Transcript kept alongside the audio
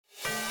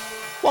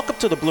Welcome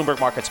to the Bloomberg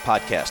Markets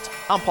Podcast.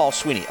 I'm Paul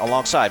Sweeney,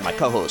 alongside my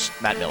co-host,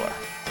 Matt Miller.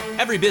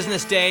 Every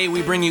business day,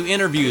 we bring you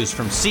interviews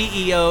from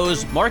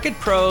CEOs, market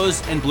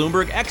pros, and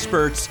Bloomberg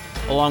experts,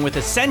 along with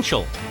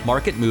essential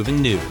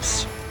market-moving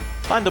news.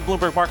 Find the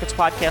Bloomberg Markets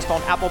Podcast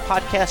on Apple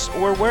Podcasts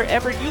or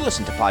wherever you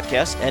listen to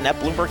podcasts and at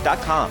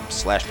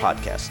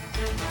Bloomberg.com/podcast.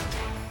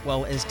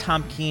 Well, as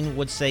Tom Keene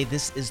would say,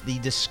 this is the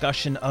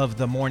discussion of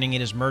the morning.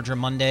 It is Merger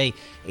Monday.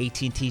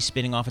 AT&T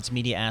spinning off its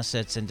media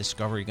assets and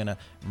Discovery going to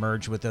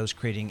merge with those,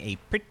 creating a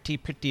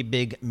pretty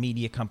big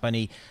media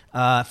company.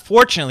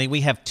 Fortunately,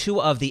 we have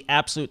two of the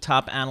absolute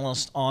top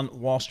analysts on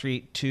Wall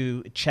Street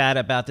to chat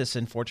about this.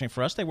 And fortunately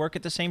for us, they work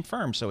at the same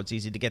firm, so it's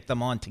easy to get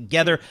them on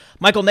together.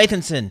 Michael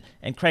Nathanson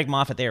and Craig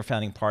Moffett, they are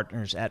founding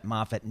partners at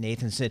Moffett and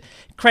Nathanson.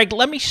 Craig,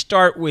 let me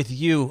start with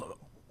you.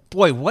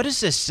 Boy, what does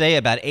this say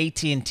about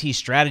AT&T's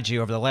strategy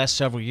over the last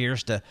several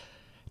years to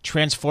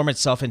transform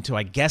itself into,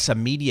 I guess, a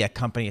media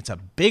company? It's a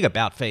big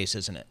about face,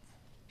 isn't it?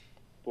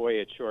 Boy,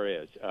 it sure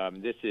is.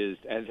 This is,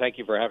 and thank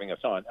you for having us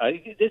on.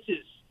 This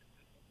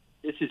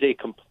is a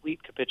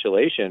complete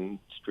capitulation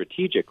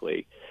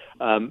strategically,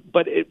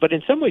 but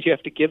in some ways you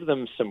have to give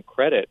them some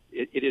credit.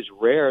 It is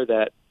rare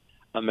that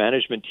a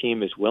management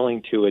team is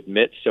willing to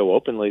admit so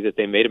openly that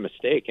they made a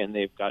mistake and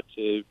they've got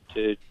to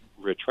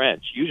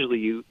retrench. Usually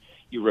you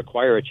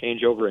require a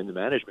changeover in the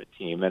management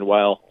team. And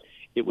while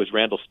it was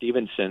Randall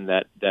Stevenson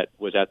that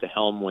was at the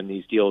helm when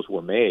these deals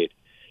were made,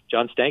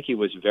 John Stankey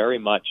was very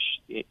much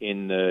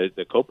in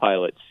the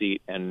co-pilot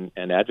seat and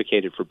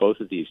advocated for both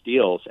of these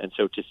deals. And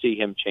so to see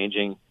him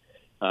changing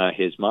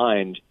his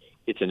mind,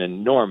 it's an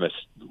enormous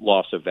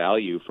loss of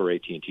value for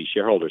AT&T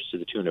shareholders to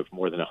the tune of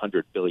more than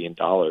 $100 billion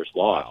lost.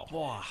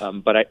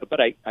 Wow. But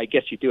I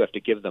guess you do have to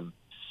give them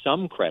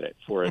some credit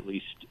for at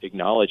least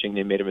acknowledging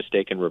they made a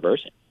mistake and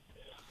reversing.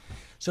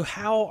 So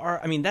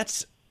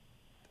that's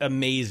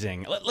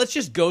amazing. Let's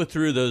just go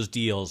through those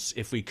deals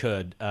if we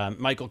could.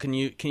 Michael, can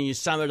you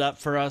sum it up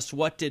for us?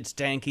 What did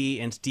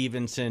Stankey and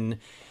Stevenson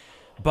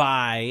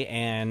buy,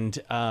 and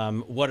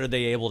what are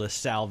they able to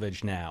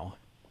salvage now?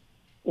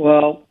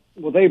 Well,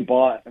 what they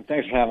bought, and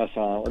thanks for having us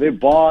on, what they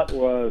bought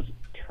was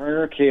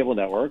Turner Cable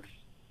Networks.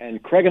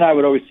 And Craig and I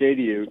would always say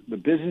to you, the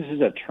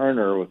businesses at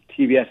Turner with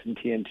TBS and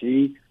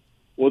TNT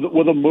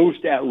were the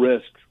most at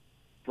risk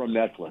from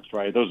Netflix,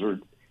 right? Those were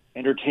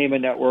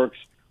entertainment networks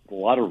with a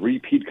lot of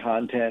repeat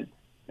content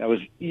that was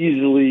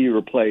easily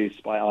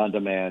replaced by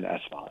on-demand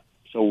SVOD.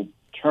 So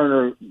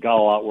Turner got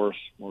a lot worse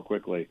more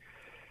quickly.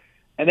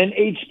 And then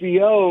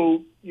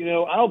HBO,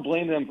 I don't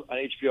blame them on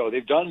HBO.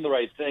 They've done the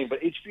right thing,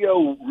 but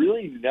HBO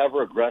really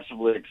never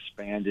aggressively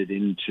expanded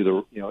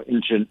into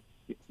into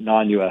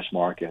non-U.S.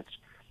 markets.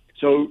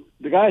 So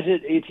the guys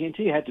at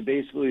AT&T had to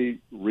basically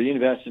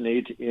reinvest in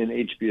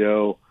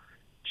HBO,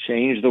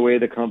 change the way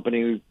the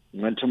company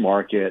went to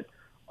market.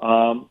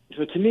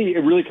 So to me, it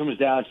really comes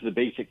down to the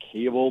basic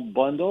cable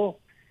bundle,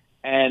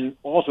 and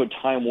also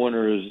Time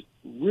Warner is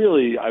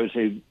really, I would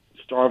say,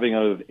 starving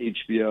out of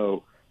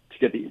HBO to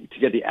get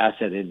the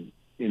asset in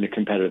a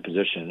competitive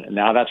position. And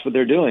now that's what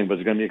they're doing, but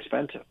it's going to be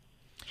expensive.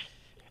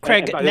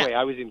 Craig, and by the way,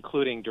 I was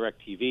including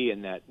DirecTV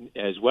in that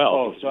as well.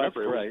 Oh, so that's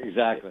right,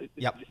 exactly.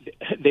 Yep.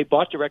 They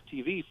bought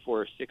DirecTV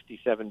for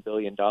 $67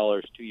 billion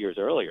 2 years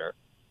earlier,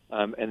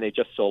 and they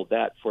just sold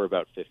that for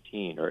about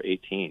 15 or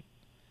 18.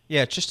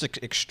 Yeah, it's just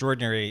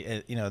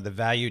extraordinary, the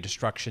value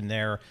destruction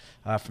there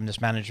from this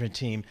management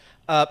team.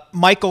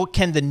 Michael,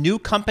 can the new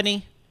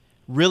company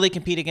really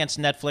compete against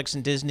Netflix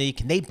and Disney?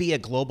 Can they be a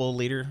global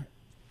leader?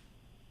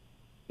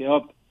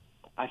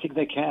 I think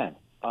they can.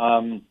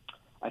 I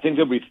think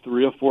there'll be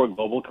 3 or 4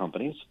 global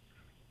companies.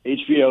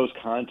 HBO's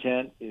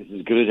content is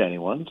as good as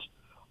anyone's.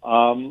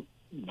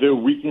 The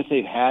weakness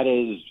they've had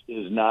is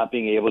not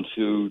being able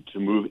to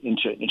move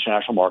into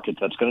international markets.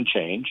 That's going to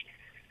change.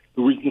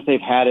 The weakness they've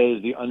had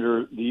is the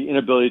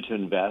inability to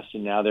invest,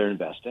 and now they're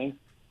investing.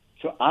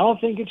 So I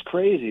don't think it's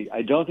crazy.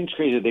 I don't think it's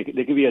crazy. They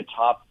could be a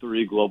top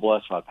 3 global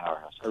SVOD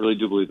powerhouse. I really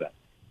do believe that.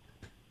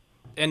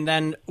 And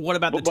then what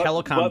about the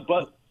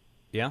telecom?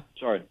 Yeah?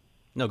 Sorry.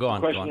 No, go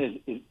on. The question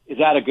is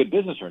that a good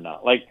business or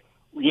not?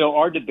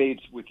 Our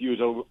debates with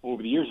you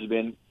over the years has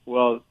been,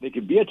 well, they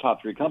could be a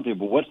top 3 company,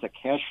 but what's the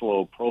cash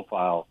flow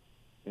profile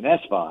in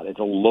SVOD? It's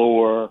a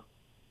lower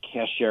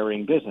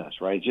cash-sharing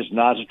business, right? It's just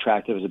not as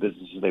attractive as the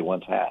businesses they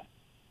once had.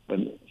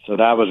 So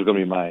that was going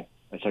to be my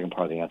second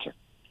part of the answer.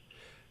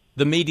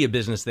 The media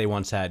business they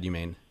once had, you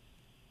mean?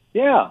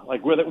 Yeah,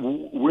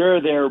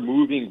 where they're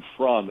moving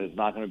from is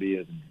not going to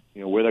be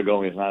where they're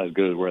going is not as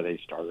good as where they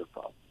started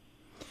from.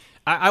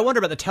 I wonder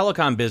about the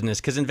telecom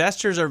business because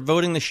investors are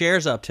voting the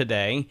shares up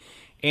today,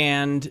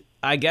 and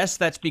I guess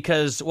that's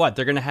because,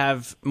 they're going to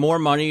have more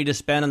money to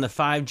spend on the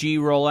 5G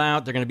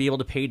rollout. They're going to be able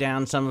to pay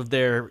down some of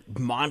their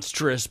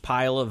monstrous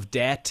pile of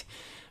debt.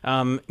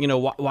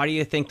 Why do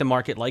you think the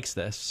market likes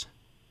this?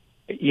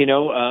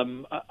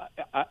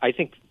 I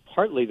think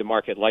partly the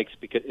market likes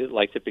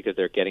it because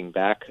they're getting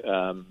back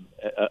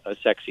a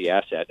sexy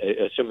asset,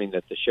 assuming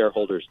that the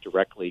shareholders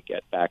directly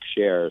get back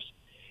shares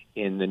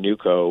in the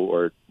NewCo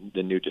or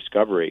the new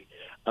Discovery.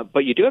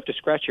 But you do have to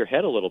scratch your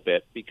head a little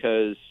bit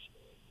because,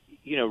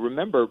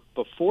 remember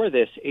before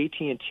this,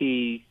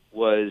 AT&T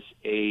was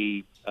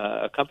a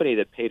company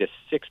that paid a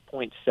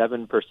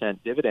 6.7%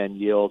 dividend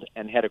yield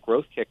and had a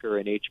growth kicker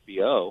in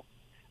HBO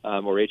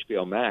or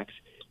HBO Max.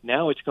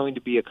 Now it's going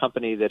to be a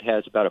company that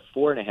has about a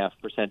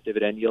 4.5%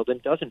 dividend yield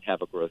and doesn't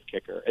have a growth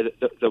kicker.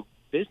 The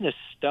business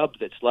stub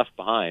that's left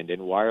behind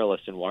in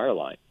wireless and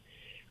wireline,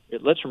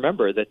 let's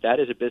remember that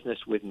is a business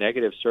with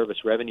negative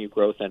service revenue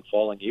growth and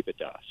falling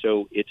EBITDA.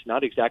 So it's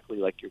not exactly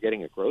like you're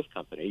getting a growth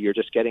company. You're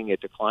just getting a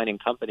declining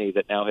company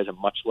that now has a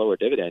much lower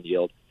dividend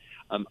yield.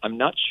 I'm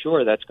not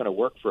sure that's going to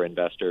work for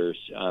investors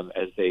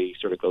as they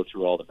sort of go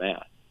through all the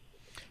math.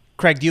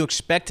 Craig, do you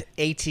expect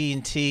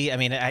AT&T? I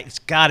mean, it's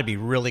got to be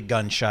really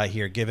gun shy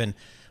here, given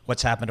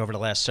what's happened over the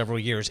last several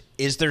years.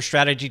 Is their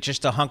strategy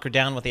just to hunker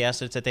down with the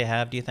assets that they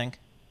have, do you think?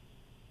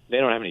 They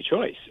don't have any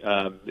choice.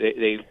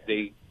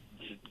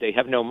 They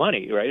have no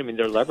money, right? I mean,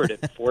 they're levered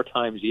at 4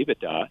 times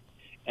EBITDA,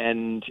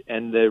 and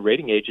the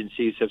rating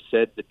agencies have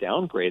said the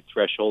downgrade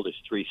threshold is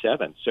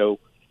 3.7.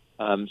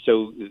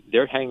 So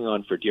they're hanging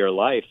on for dear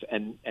life.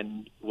 And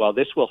while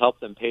this will help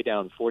them pay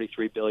down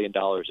 $43 billion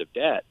of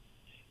debt,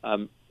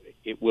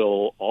 it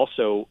will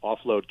also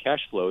offload cash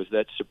flows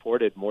that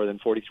supported more than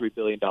 $43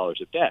 billion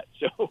of debt.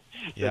 So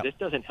this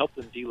doesn't help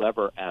them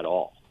delever at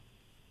all.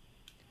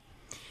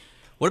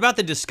 What about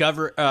the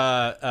Discovery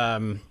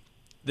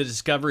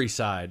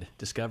side?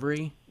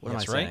 Discovery? What am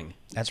I saying?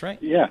 That's right.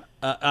 Yeah.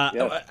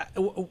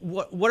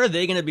 What are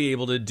they going to be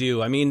able to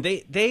do? I mean,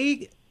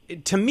 they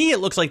to me, it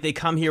looks like they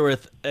come here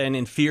with an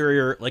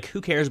inferior, like,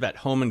 who cares about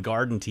home and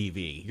garden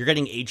TV? You're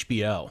getting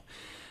HBO.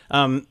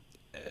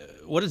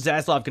 What is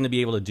Zaslav going to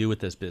be able to do with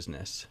this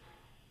business?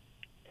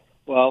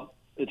 Well,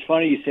 it's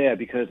funny you say that,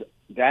 because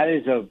that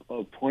is a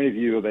point of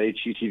view of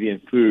HGTV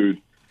and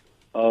food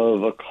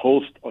of a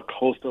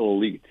coastal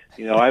elite.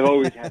 I've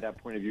always had that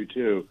point of view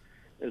too.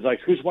 It's like,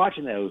 who's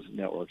watching those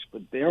networks?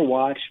 But they're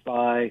watched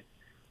by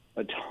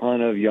a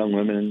ton of young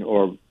women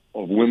or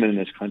women in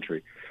this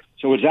country.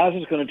 So what Zaz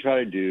is going to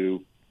try to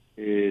do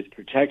is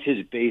protect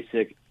his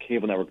basic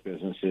cable network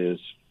businesses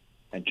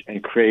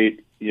and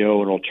create, an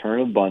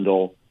alternative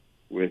bundle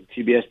with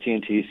TBS,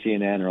 TNT,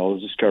 CNN, and all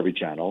those Discovery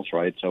channels,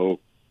 right? So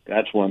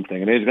that's one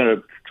thing. And then he's going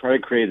to try to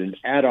create an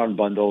add-on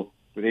bundle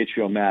with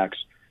HBO Max.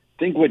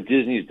 Think what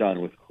Disney's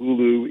done with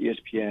Hulu,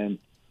 ESPN,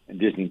 and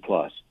Disney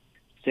Plus.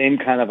 Same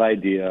kind of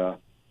idea.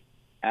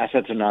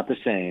 Assets are not the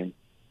same,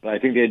 but I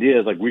think the idea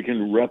is, like, we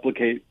can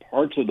replicate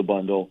parts of the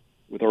bundle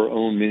with our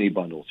own mini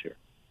bundles here.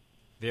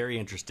 Very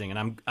interesting,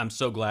 and I'm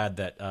so glad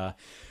that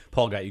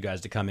Paul got you guys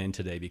to come in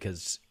today,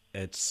 because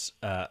it's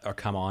or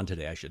come on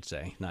today, I should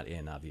say, not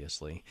in,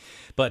 obviously,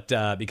 but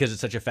because it's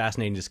such a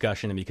fascinating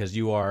discussion, and because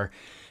you are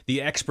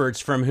the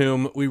experts from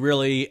whom we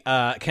really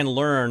can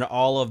learn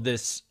all of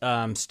this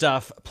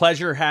stuff.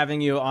 Pleasure having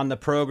you on the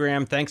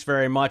program. Thanks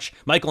very much,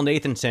 Michael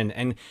Nathanson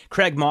and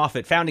Craig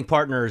Moffett, founding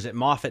partners at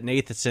Moffett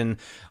Nathanson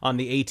on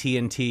the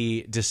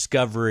AT&T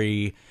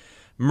Discovery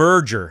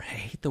merger. I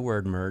hate the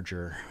word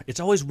merger. It's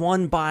always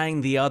one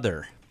buying the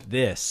other.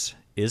 This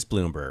is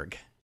Bloomberg.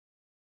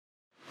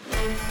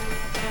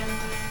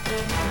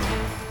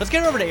 Let's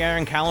get over to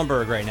Arron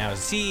Kallenberg right now,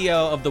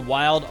 CEO of the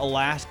Wild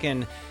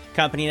Alaskan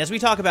company. And as we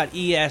talk about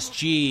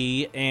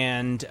ESG,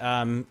 and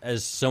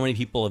as so many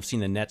people have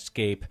seen the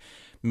Netscape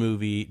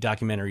movie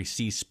documentary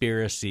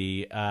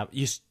Seaspiracy,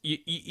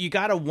 you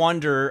got to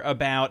wonder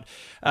about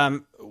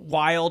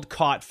wild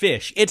caught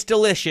fish. It's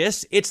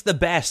delicious. It's the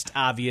best,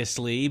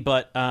 obviously,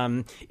 but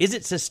is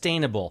it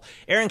sustainable?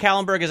 Arron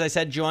Kallenberg, as I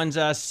said, joins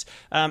us.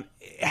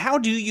 How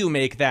do you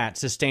make that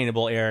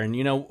sustainable, Arron?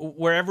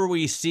 Wherever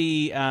we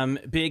see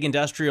big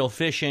industrial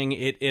fishing,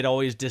 it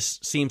always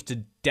just seems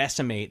to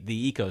decimate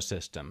the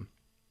ecosystem.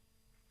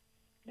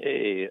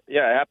 Hey,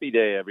 yeah, happy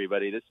day,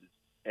 everybody. This is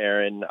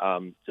Arron.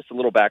 Just a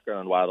little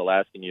background on Wild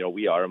Alaskan.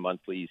 We are a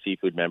monthly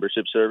seafood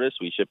membership service.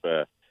 We ship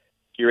a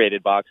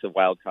curated box of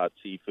wild-caught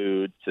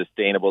seafood,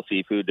 sustainable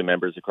seafood to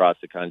members across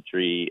the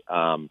country.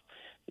 And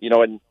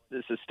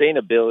the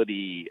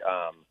sustainability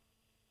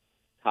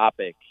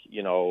topic,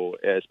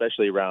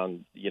 especially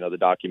around, the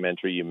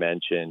documentary you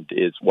mentioned,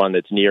 is one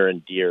that's near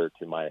and dear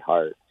to my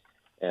heart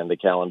and the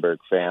Kallenberg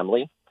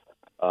family.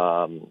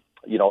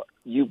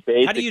 You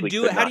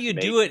basically how do you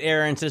do it,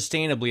 Arron,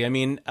 sustainably? I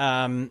mean,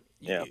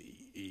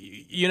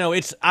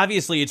 it's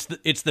obviously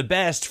it's the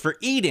best for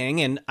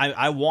eating, and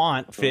I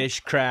want fish,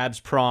 crabs,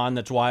 prawn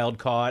that's wild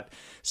caught,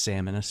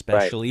 salmon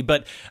especially, right.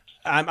 But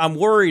I'm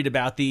worried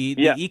about the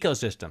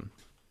ecosystem.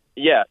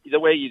 Yeah, the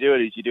way you do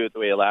it is you do it the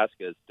way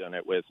Alaska has done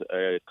it, with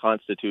a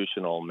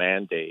constitutional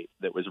mandate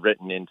that was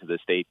written into the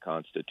state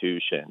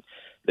constitution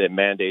that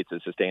mandates a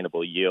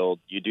sustainable yield.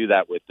 You do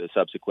that with the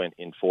subsequent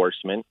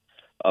enforcement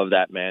of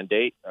that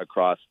mandate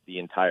across the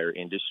entire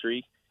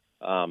industry.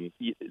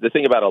 The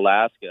thing about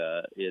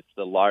Alaska, it's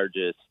the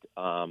largest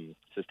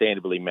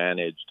sustainably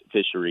managed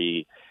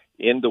fishery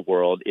in the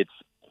world. It's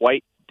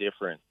quite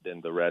different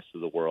than the rest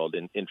of the world.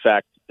 In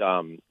fact,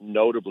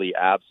 notably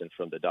absent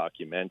from the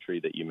documentary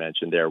that you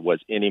mentioned there was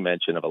any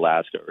mention of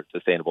Alaska or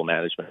sustainable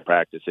management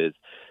practices,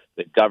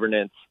 the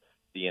governance,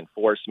 the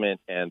enforcement,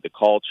 and the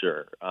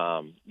culture.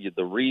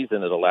 The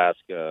reason that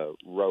Alaska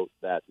wrote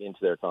that into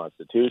their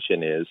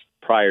constitution is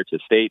prior to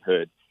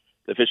statehood,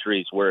 the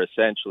fisheries were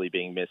essentially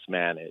being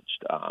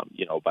mismanaged,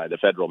 by the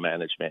federal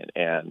management.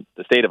 And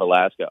the state of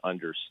Alaska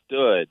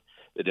understood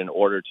that in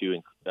order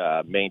to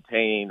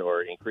maintain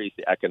or increase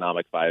the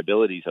economic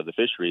viabilities of the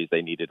fisheries,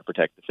 they needed to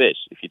protect the fish.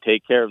 If you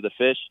take care of the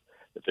fish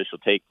will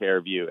take care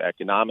of you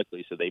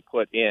economically. So they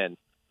put in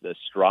the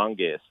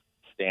strongest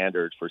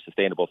standards for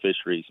sustainable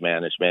fisheries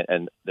management,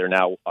 and there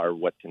now are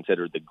what's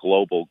considered the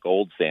global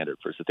gold standard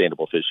for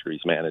sustainable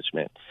fisheries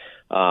management.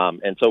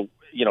 And so,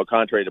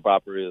 contrary to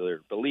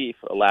popular belief,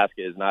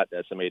 Alaska is not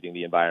decimating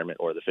the environment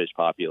or the fish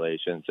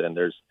populations, and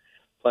there's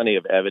plenty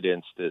of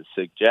evidence to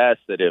suggest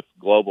that if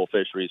global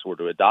fisheries were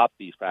to adopt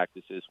these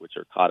practices, which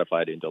are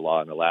codified into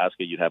law in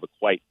Alaska, you'd have a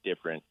quite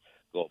different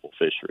global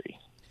fishery.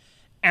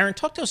 Arron,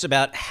 talk to us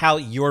about how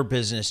your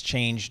business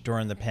changed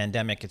during the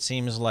pandemic. It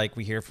seems like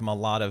we hear from a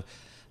lot of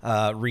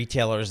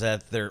retailers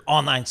that their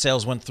online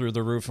sales went through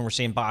the roof, and we're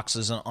seeing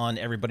boxes on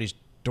everybody's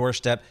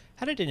doorstep.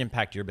 How did it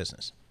impact your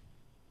business?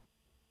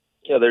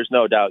 Yeah, there's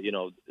no doubt,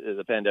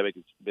 the pandemic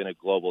has been a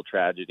global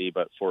tragedy,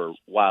 but for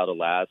Wild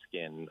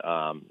Alaskan,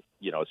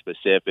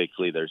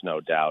 specifically, there's no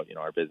doubt,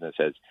 our business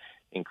has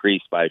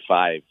increased by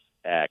 5x.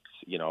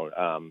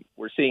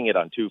 We're seeing it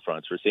on two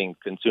fronts. We're seeing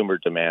consumer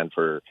demand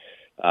for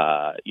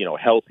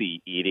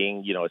healthy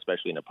eating,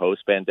 especially in a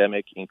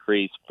post-pandemic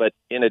increase. But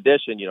in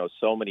addition,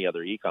 so many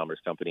other e-commerce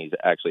companies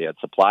actually had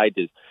supply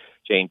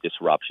chain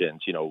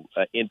disruptions,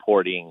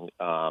 importing,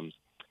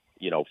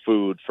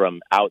 food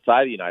from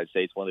outside the United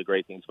States. One of the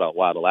great things about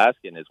Wild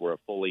Alaskan is we're a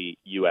fully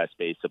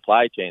U.S.-based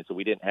supply chain, so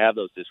we didn't have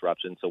those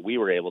disruptions. So we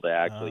were able to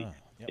actually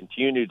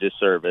continue to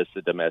service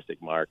the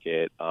domestic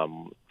market.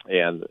 And,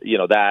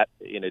 that,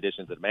 in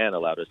addition to demand,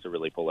 allowed us to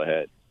really pull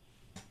ahead.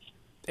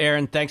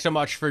 Arron, thanks so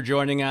much for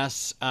joining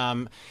us.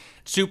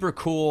 Super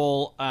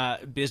cool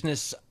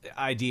business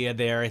idea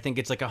there. I think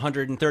it's like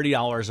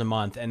 $130 a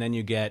month, and then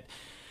you get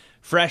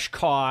fresh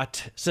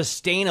caught,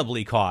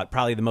 sustainably caught,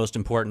 probably the most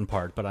important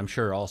part, but I'm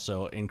sure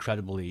also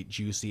incredibly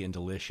juicy and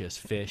delicious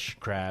fish,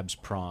 crabs,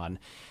 prawn,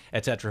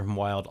 etc. from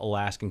Wild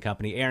Alaskan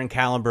Company. Arron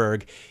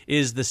Kallenberg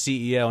is the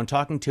CEO, and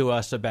talking to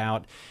us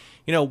about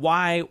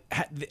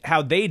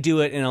how they do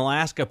it in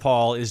Alaska,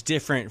 Paul, is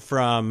different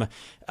from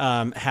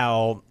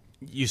how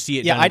you see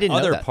it done in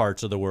other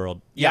parts of the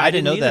world. Yeah, I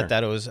didn't know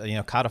that it was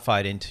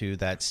codified into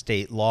that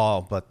state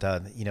law, but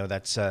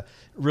that's a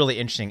really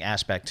interesting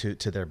aspect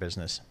to their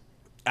business.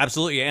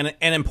 Absolutely,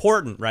 and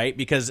important, right?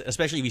 Because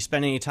especially if you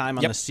spend any time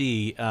on the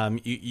sea,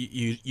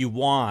 you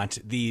want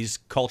these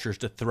cultures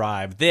to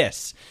thrive.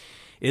 This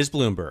is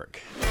Bloomberg.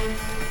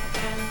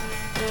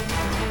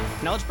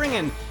 Now let's bring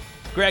in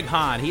Greg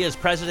Hahn. He is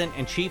President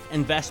and Chief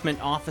Investment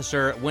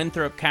Officer at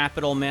Winthrop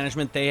Capital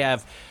Management. They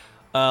have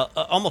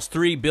almost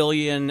 $3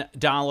 billion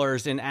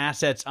in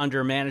assets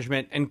under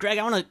management. And Greg,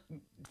 I want to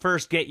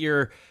first get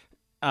your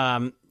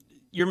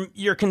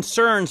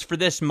concerns for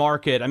this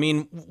market. I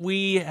mean,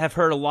 we have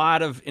heard a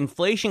lot of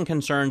inflation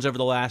concerns over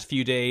the last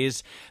few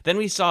days. Then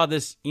we saw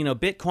this,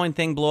 Bitcoin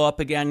thing blow up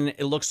again.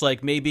 It looks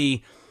like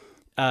maybe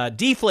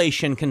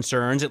deflation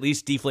concerns, at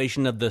least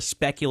deflation of the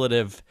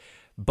speculative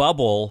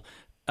bubble.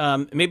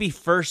 Maybe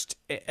first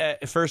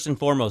and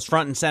foremost,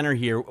 front and center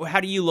here. How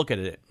do you look at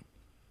it?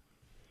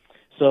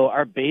 So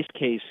our base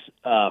case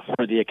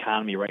for the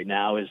economy right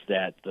now is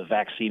that the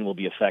vaccine will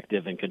be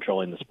effective in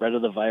controlling the spread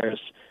of the virus.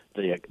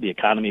 The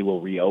economy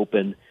will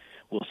reopen.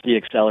 We'll see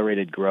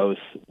accelerated growth.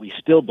 We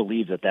still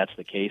believe that that's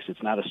the case.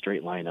 It's not a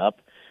straight line up,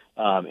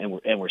 and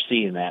we're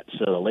seeing that.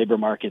 So the labor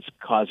market's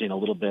causing a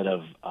little bit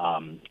of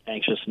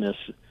anxiousness.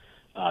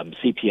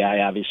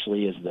 CPI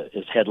obviously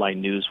is headline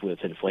news with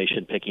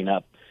inflation picking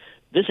up.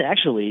 This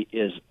actually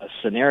is a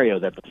scenario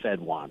that the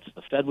Fed wants.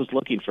 The Fed was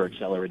looking for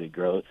accelerated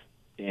growth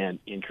and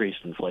increased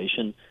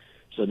inflation.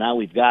 So now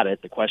we've got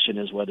it. The question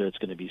is whether it's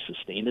going to be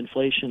sustained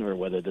inflation or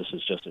whether this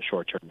is just a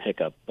short-term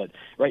hiccup. But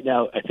right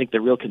now, I think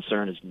the real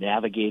concern is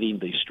navigating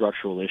the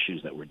structural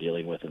issues that we're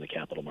dealing with in the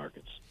capital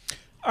markets.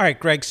 All right,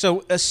 Greg.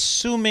 So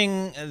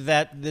assuming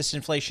that this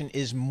inflation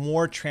is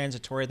more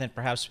transitory than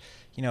perhaps,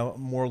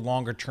 more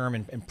longer term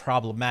and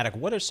problematic,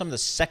 what are some of the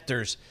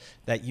sectors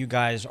that you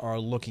guys are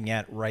looking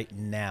at right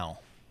now?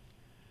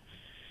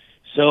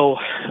 So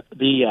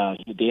the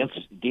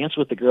dance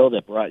with the girl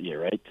that brought you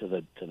right to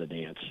the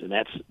dance, and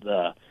that's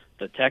the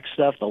tech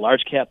stuff. The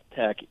large cap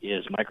tech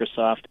is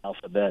Microsoft,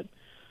 Alphabet.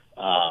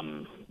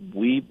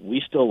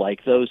 We still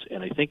like those,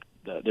 and I think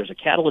there's a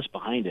catalyst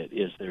behind it.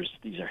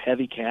 These are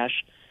heavy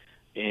cash,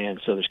 and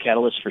so there's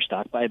catalysts for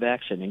stock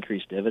buybacks and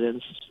increased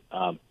dividends.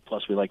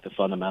 Plus, we like the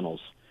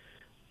fundamentals.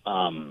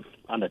 On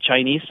the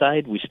Chinese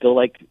side, we still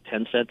like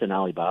Tencent and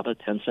Alibaba.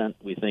 Tencent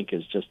we think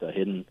is just a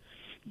hidden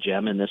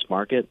gem in this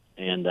market,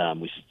 and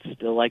we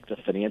still like the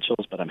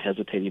financials, but I'm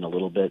hesitating a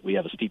little bit. We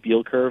have a steep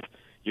yield curve.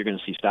 You're going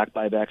to see stock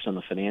buybacks on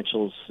the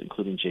financials,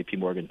 including J.P.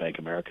 Morgan, Bank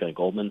of America, and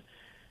Goldman.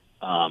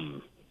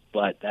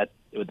 But that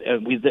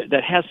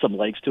has some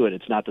legs to it.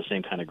 It's not the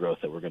same kind of growth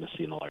that we're going to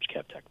see in the large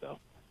cap tech, though.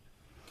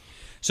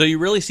 So you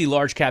really see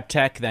large cap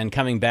tech then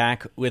coming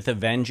back with a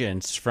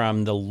vengeance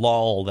from the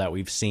lull that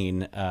we've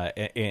seen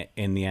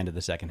in the end of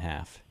the second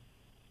half.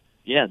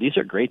 Yeah, these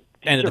are great.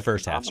 End of the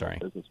first half, sorry.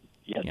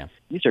 Yeah,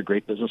 these are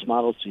great business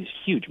models. These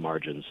huge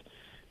margins,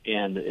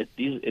 and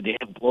they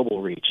have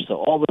global reach. So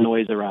all the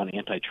noise around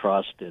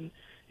antitrust and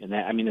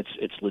that, I mean,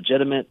 it's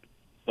legitimate,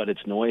 but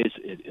it's noise.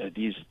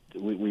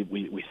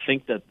 We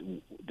think that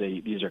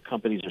these are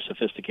companies are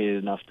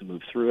sophisticated enough to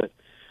move through it.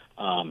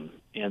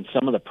 And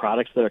some of the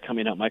products that are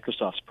coming out,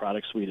 Microsoft's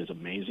product suite is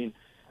amazing.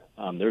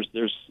 There's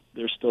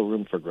still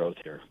room for growth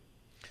here.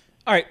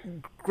 All right,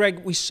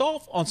 Greg, we saw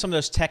on some of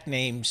those tech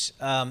names,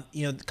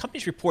 the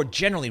companies report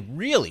generally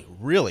really,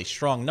 really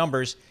strong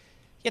numbers,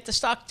 yet the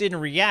stock didn't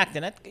react,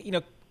 and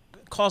that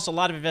caused a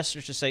lot of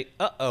investors to say,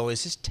 "Uh-oh,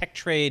 is this tech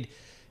trade,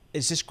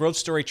 is this growth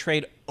story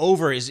trade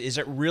over? Is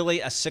it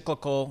really a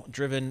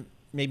cyclical-driven,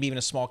 maybe even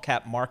a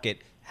small-cap market?"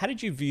 How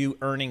did you view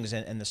earnings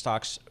and the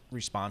stock's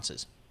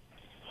responses?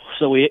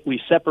 So we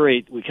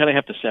kind of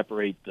have to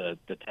separate the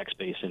tech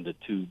space into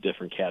two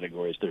different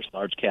categories. There's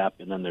large cap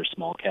and then there's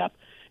small cap.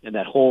 And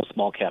that whole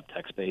small cap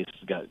tech space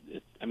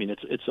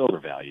it's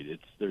overvalued.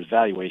 There's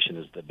valuation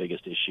is the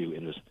biggest issue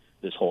in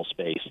this whole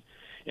space.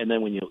 And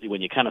then when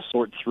you kind of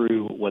sort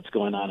through what's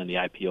going on in the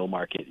IPO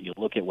market, you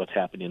look at what's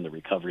happening in the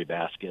recovery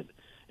basket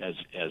as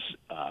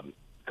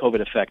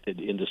COVID affected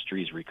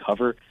industries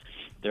recover.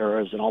 There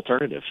is an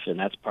alternative, and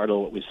that's part of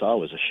what we saw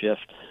was a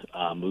shift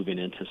moving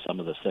into some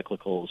of the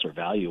cyclicals or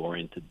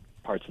value-oriented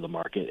parts of the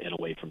market and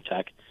away from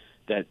tech.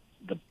 That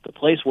the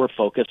place we're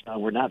focused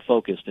on, we're not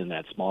focused in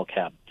that small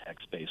cap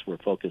tech space. We're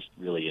focused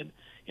really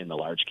in the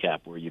large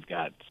cap where you've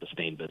got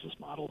sustained business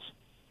models.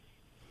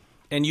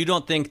 And you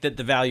don't think that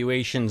the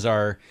valuations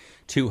are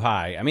too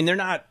high? I mean, they're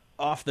not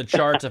off the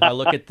charts if I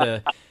look at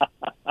the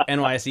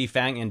NYSE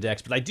FANG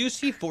index, but I do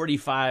see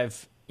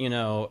 45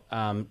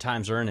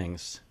 times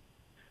earnings.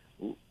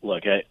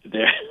 Look,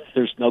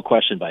 there's no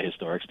question by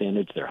historic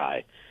standards they're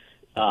high.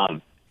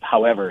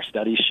 However,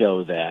 studies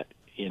show that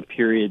in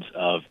periods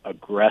of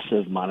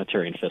aggressive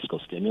monetary and fiscal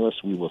stimulus,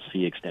 we will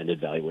see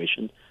extended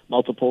valuation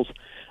multiples.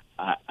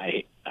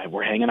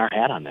 We're hanging our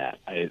hat on that.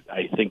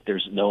 I think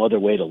there's no other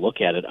way to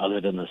look at it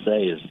other than to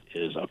say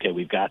is okay,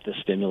 we've got this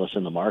stimulus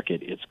in the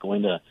market. It's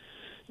going to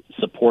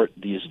support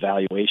these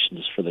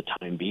valuations for the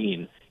time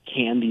being.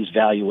 Can these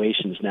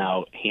valuations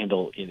now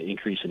handle an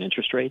increase in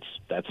interest rates?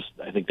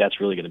 I think that's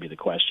really going to be the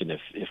question.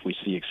 If we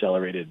see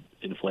accelerated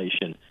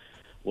inflation,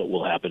 what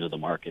will happen to the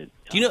market?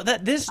 Do you know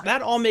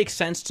that all makes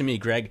sense to me,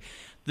 Greg?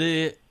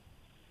 The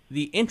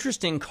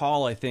interesting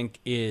call, I think,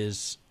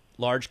 is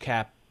large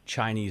cap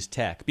Chinese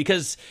tech,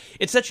 because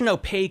it's such an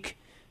opaque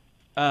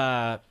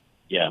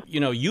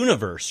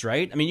universe,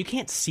 right? I mean, you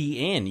can't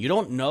see in. You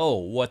don't know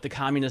what the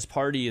Communist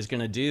Party is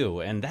going to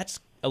do, and that's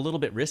a little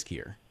bit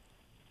riskier.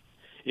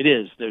 It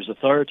is. There's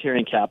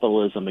authoritarian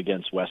capitalism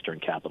against Western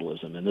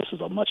capitalism, and this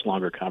is a much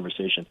longer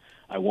conversation.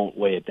 I won't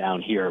weigh it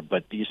down here,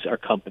 but these are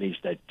companies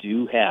that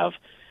do have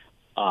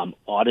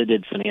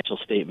audited financial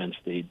statements.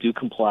 They do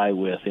comply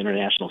with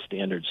international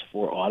standards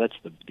for audits.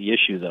 The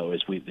issue, though,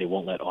 is they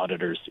won't let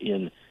auditors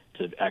in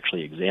to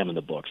actually examine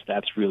the books.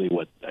 That's really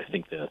what I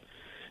think the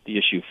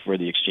issue for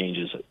the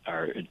exchanges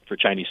are for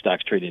Chinese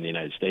stocks trading in the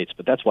United States.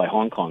 But that's why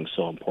Hong Kong is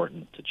so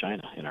important to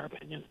China, in our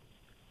opinion.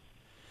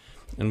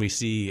 And we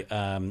see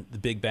the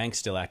big banks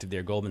still active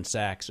there. Goldman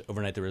Sachs,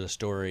 overnight there was a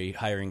story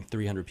hiring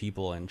 300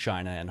 people in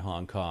China and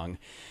Hong Kong,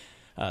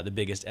 the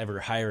biggest ever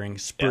hiring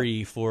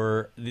spree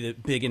for the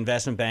big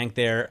investment bank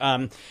there.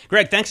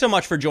 Greg, thanks so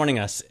much for joining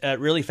us.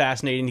 Really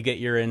fascinating to get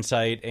your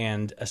insight,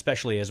 and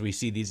especially as we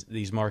see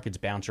these markets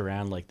bounce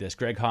around like this.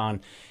 Greg Hahn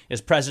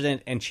is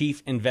President and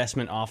Chief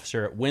Investment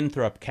Officer at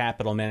Winthrop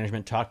Capital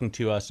Management, talking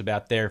to us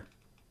about their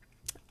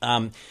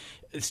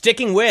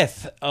sticking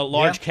with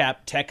large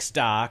cap tech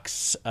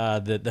stocks,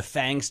 the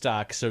FANG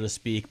stocks, so to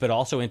speak, but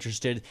also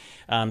interested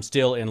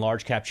still in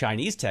large cap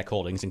Chinese tech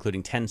holdings,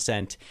 including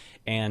Tencent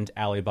and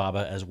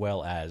Alibaba, as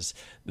well as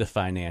the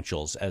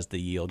financials, as the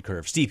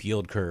steep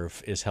yield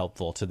curve is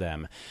helpful to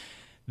them.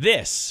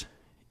 This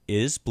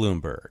is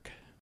Bloomberg.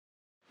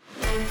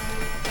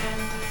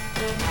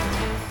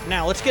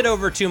 Now let's get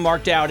over to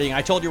Mark Dowding.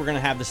 I told you we're going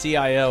to have the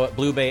CIO at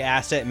BlueBay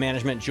Asset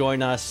Management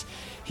join us.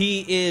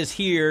 He is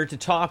here to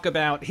talk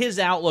about his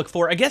outlook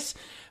for, I guess,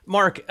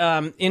 Mark,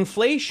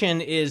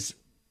 inflation is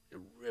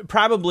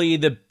probably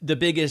the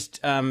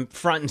biggest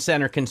front and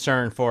center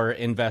concern for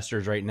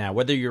investors right now,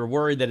 whether you're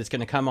worried that it's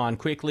going to come on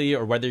quickly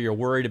or whether you're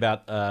worried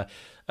about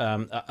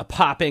a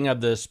popping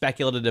of the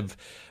speculative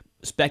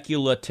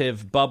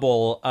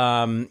bubble.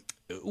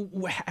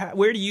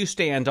 Where do you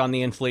stand on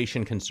the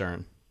inflation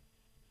concern?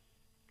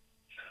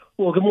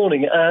 Well, good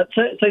morning.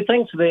 So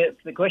thanks for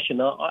the question.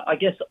 I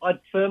guess I'd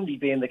firmly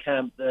be in the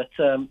camp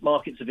that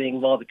markets are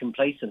being rather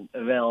complacent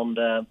around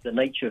the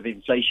nature of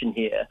inflation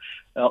here.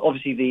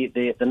 Obviously,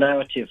 the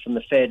narrative from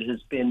the Fed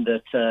has been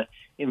that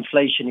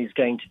inflation is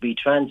going to be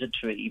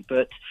transitory.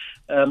 But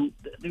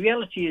the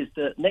reality is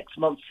that next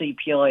month's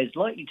CPI is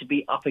likely to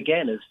be up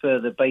again as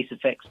further base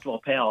effects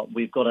drop out.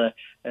 We've got a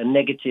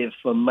negative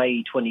from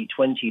May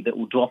 2020 that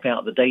will drop out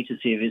of the data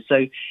series.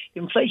 So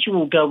inflation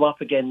will go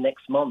up again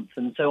next month.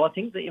 And so I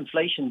think that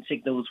inflation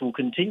signals will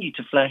continue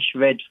to flash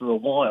red for a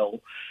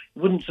while.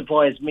 It wouldn't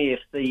surprise me if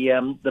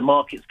the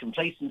market's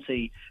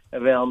complacency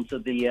around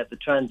the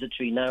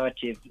transitory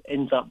narrative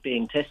ends up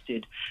being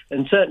tested.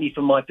 And certainly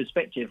from my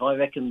perspective, I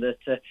reckon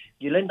that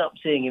you'll end up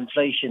seeing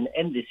inflation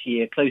end this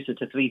year closer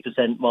to 3%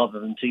 rather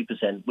than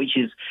 2%, which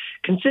is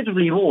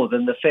considerably more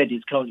than the Fed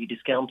is currently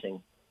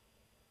discounting.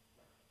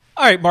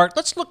 All right, Mark,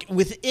 let's look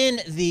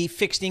within the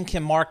fixed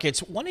income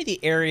markets. One of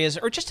the areas,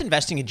 or just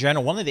investing in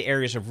general, one of the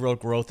areas of real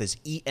growth is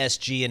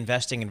ESG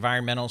investing,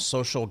 environmental,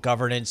 social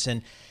governance.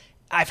 And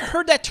I've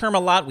heard that term a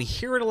lot. We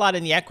hear it a lot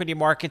in the equity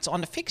markets.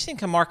 On the fixed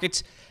income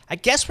markets, I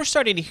guess we're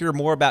starting to hear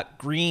more about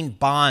green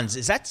bonds.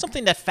 Is that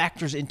something that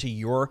factors into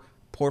your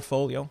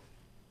portfolio?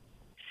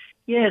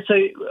 Yeah, so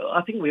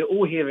I think we're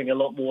all hearing a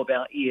lot more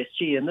about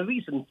ESG, and the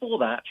reason for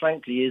that,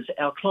 frankly, is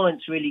our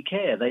clients really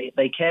care.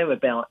 They care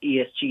about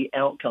ESG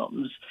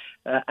outcomes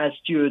as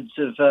stewards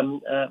of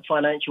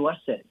financial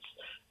assets.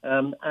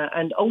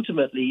 And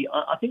ultimately,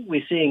 I think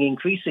we're seeing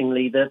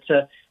increasingly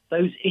that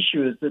those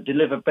issuers that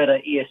deliver better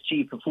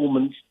ESG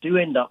performance do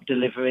end up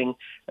delivering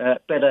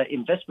better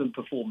investment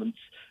performance.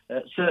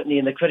 Certainly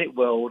in the credit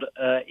world,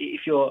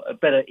 if you're a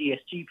better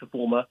ESG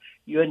performer,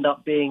 you end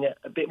up being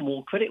a bit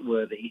more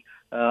creditworthy,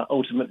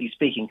 ultimately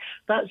speaking.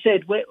 That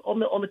said,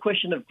 on the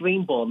question of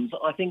green bonds,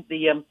 I think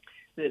this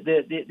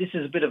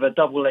is a bit of a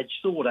double-edged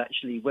sword,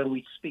 actually, when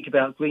we speak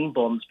about green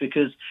bonds,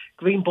 because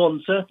green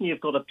bonds certainly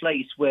have got a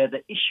place where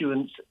the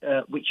issuance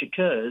which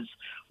occurs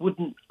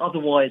wouldn't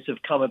otherwise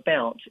have come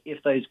about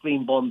if those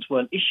green bonds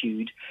weren't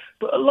issued.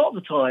 But a lot of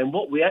the time,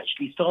 what we're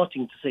actually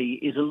starting to see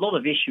is a lot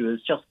of issuers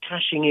just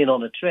cashing in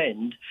on a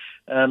trend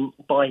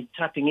by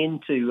tapping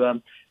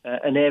into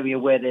an area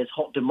where there's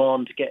hot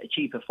demand to get a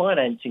cheaper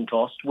financing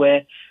cost,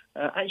 where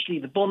actually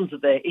the bonds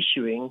that they're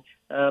issuing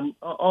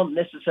aren't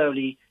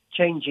necessarily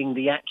changing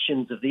the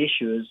actions of the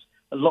issuers.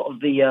 A lot of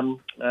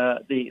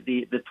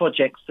the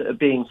projects that are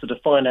being sort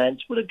of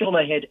financed would have gone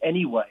ahead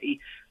anyway.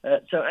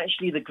 So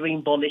actually the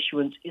green bond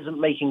issuance isn't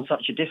making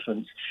such a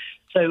difference.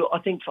 So I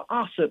think for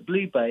us at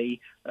BlueBay,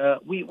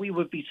 we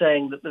would be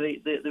saying that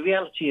the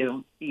reality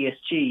of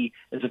ESG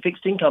as a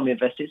fixed income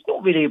investor, it's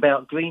not really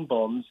about green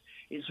bonds.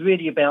 It's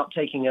really about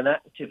taking an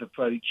active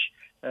approach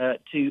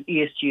to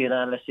ESG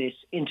analysis,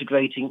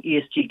 integrating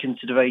ESG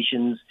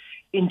considerations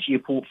into your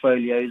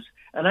portfolios,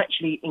 and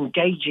actually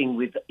engaging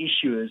with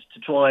issuers to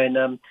try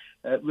and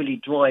really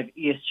drive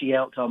ESG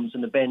outcomes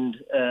and bend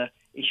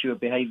issuer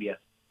behavior.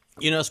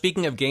 You know,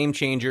 speaking of game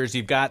changers,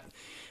 you've got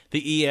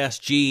the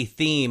ESG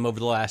theme over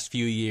the last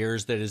few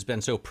years that has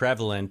been so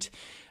prevalent.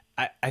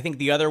 I think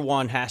the other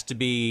one has to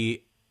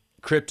be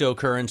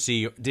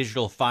cryptocurrency,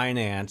 digital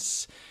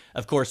finance.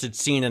 Of course,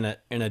 it's seen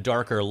in a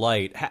darker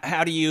light.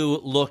 How do you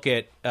look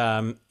at,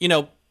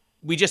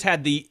 we just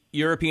had the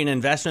European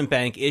Investment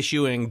Bank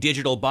issuing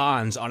digital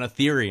bonds on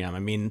Ethereum. I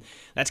mean,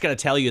 that's got to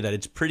tell you that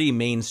it's pretty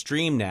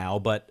mainstream now,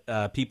 but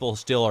people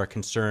still are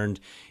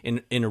concerned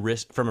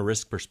from a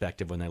risk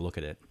perspective when they look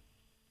at it.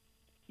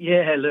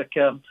 Yeah, look,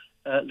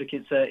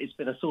 it's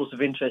been a source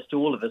of interest to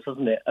all of us,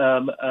 hasn't it?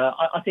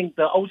 I think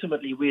that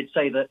ultimately we'd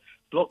say that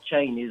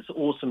blockchain is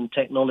awesome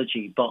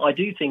technology, but I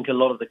do think a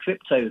lot of the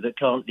crypto that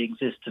currently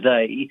exists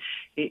today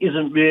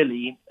isn't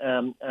really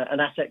an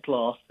asset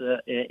class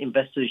that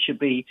investors should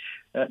be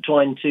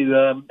trying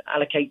to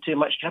allocate too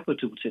much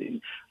capital to.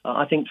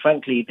 I think,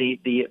 frankly,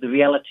 the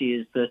reality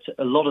is that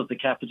a lot of the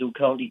capital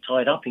currently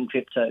tied up in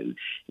crypto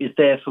is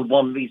there for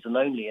one reason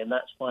only, and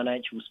that's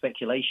financial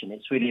speculation.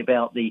 It's really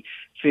about the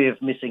fear of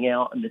missing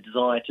out and the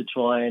desire to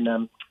try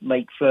and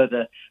make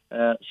further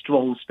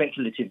strong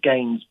speculative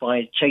gains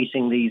by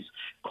chasing these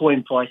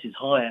coin prices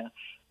higher.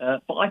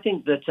 But I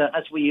think that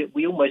as we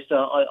almost,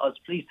 I was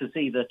pleased to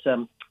see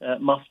that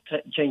Musk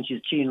changed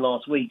his tune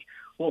last week.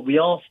 What we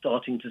are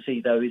starting to see,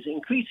 though, is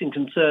increasing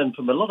concern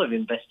from a lot of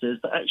investors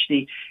that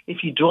actually,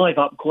 if you drive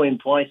up coin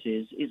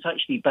prices, it's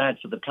actually bad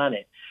for the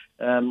planet.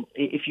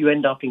 If you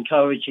end up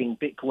encouraging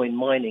Bitcoin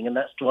mining and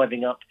that's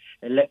driving up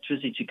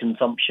electricity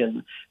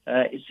consumption,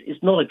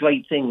 it's not a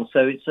great thing.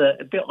 So it's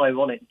a bit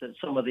ironic that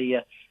some of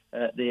the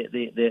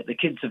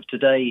kids of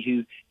today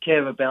who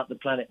care about the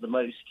planet the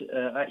most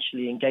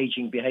actually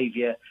engaging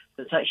behavior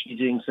that's actually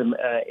doing some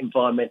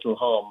environmental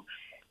harm.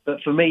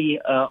 But for me,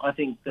 I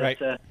think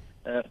that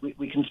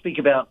we can speak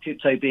about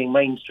crypto being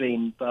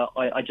mainstream, but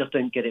I just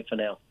don't get it for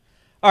now.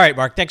 All right,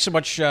 Mark, thanks so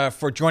much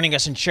for joining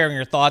us and sharing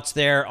your thoughts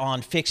there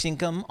on fixed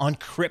income, on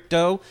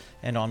crypto,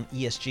 and on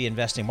ESG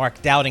investing.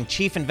 Mark Dowding,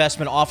 Chief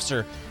Investment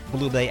Officer,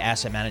 BlueBay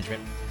Asset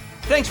Management.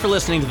 Thanks for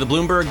listening to the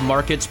Bloomberg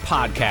Markets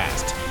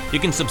Podcast. You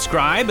can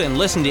subscribe and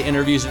listen to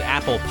interviews at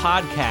Apple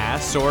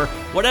Podcasts or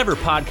whatever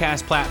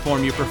podcast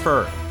platform you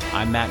prefer.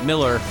 I'm Matt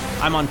Miller.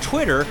 I'm on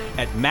Twitter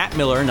at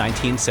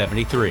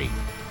MattMiller1973.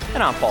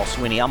 And I'm Paul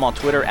Sweeney. I'm on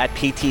Twitter at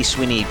PT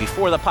Sweeney.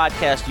 Before the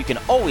podcast, you can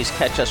always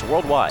catch us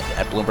worldwide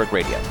at Bloomberg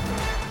Radio.